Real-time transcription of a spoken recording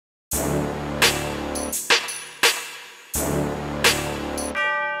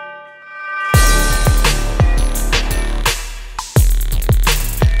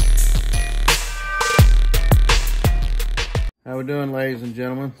we doing, ladies and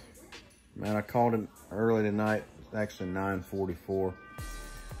gentlemen? Man, I called it early tonight. It's actually 9:44.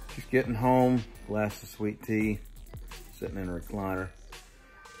 Just getting home, glass of sweet tea, sitting in a recliner.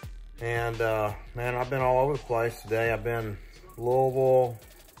 And man, I've been all over the place today. I've been Louisville,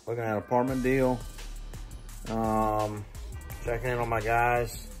 looking at an apartment deal, checking in on my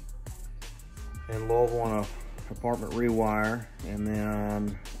guys in Louisville on a apartment rewire, and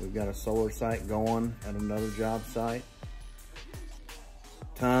then we've got a solar site going at another job site.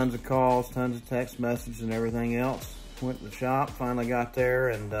 Tons of calls, tons of text messages and everything else. Went to the shop, finally got there,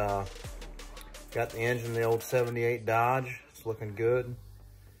 and got the engine of the old 78 Dodge. It's looking good.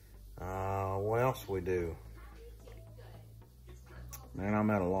 What else we do? Man, I'm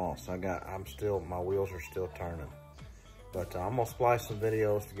at a loss. My wheels are still turning. But I'm gonna splice some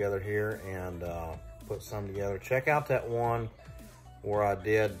videos together here and put some together. Check out that one where I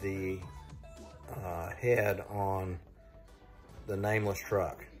did the head on the nameless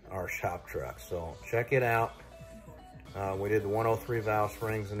truck, our shop truck. So check it out. We did the 103 valve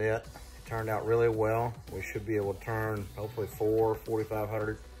springs in it. It turned out really well. We should be able to turn hopefully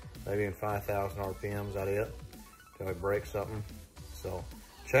 4,500, maybe even 5,000 RPMs out of it until we break something. So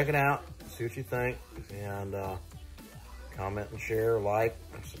check it out, see what you think, and comment and share, like,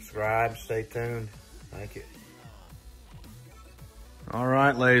 and subscribe. Stay tuned. Thank you. All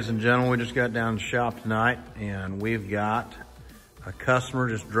right, ladies and gentlemen, we just got down to the shop tonight, and we've got a customer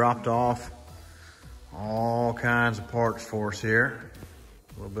just dropped off all kinds of parts for us here.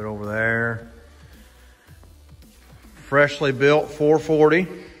 A little bit over there. Freshly built 440.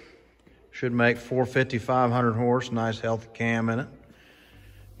 Should make 450, 500 horse. Nice healthy cam in it.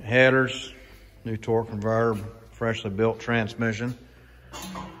 Headers, new torque converter, freshly built transmission.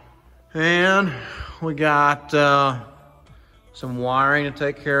 And we got some wiring to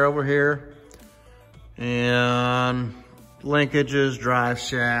take care of over here. And linkages, drive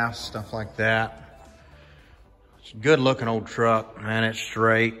shafts, stuff like that. It's a good looking old truck, man. It's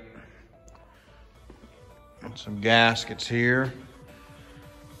straight. And some gaskets here.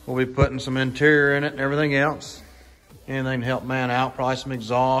 We'll be putting some interior in it and everything else. Anything to help man out, probably some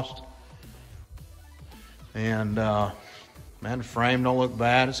exhaust. And man, the frame don't look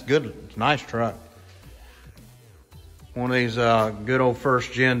bad. It's good, it's a nice truck. One of these good old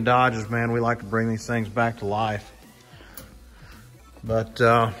first gen Dodges, man. We like to bring these things back to life. But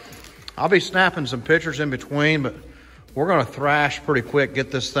I'll be snapping some pictures in between, but we're gonna thrash pretty quick,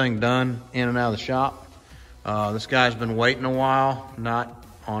 get this thing done in and out of the shop. This guy's been waiting a while, not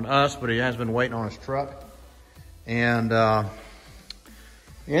on us, but he has been waiting on his truck. And the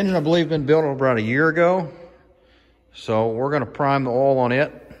engine, I believe, been built about a year ago. So we're gonna prime the oil on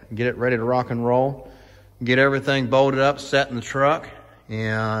it, get it ready to rock and roll, get everything bolted up, set in the truck,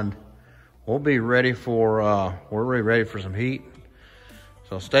 and we'll be ready for, we're really ready for some heat.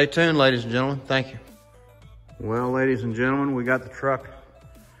 So stay tuned, ladies and gentlemen. Thank you. Well, ladies and gentlemen, we got the truck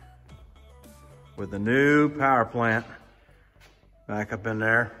with the new power plant back up in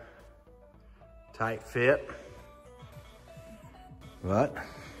there. Tight fit. But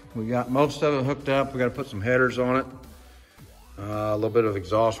we got most of it hooked up. We got to put some headers on it. A little bit of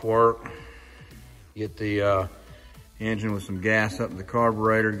exhaust work. Get the engine with some gas up in the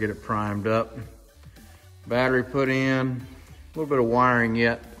carburetor to get it primed up. Battery put in. A little bit of wiring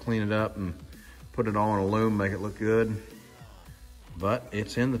yet, clean it up and put it all in a loom, make it look good. But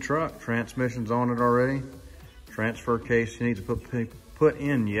it's in the truck. Transmission's on it already. Transfer case you need to put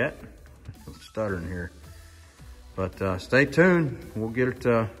in yet. I'm stuttering here. But stay tuned. We'll get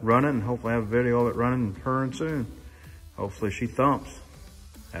it running and hopefully have a video of it running and purring soon. Hopefully she thumps.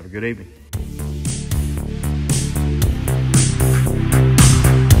 Have a good evening.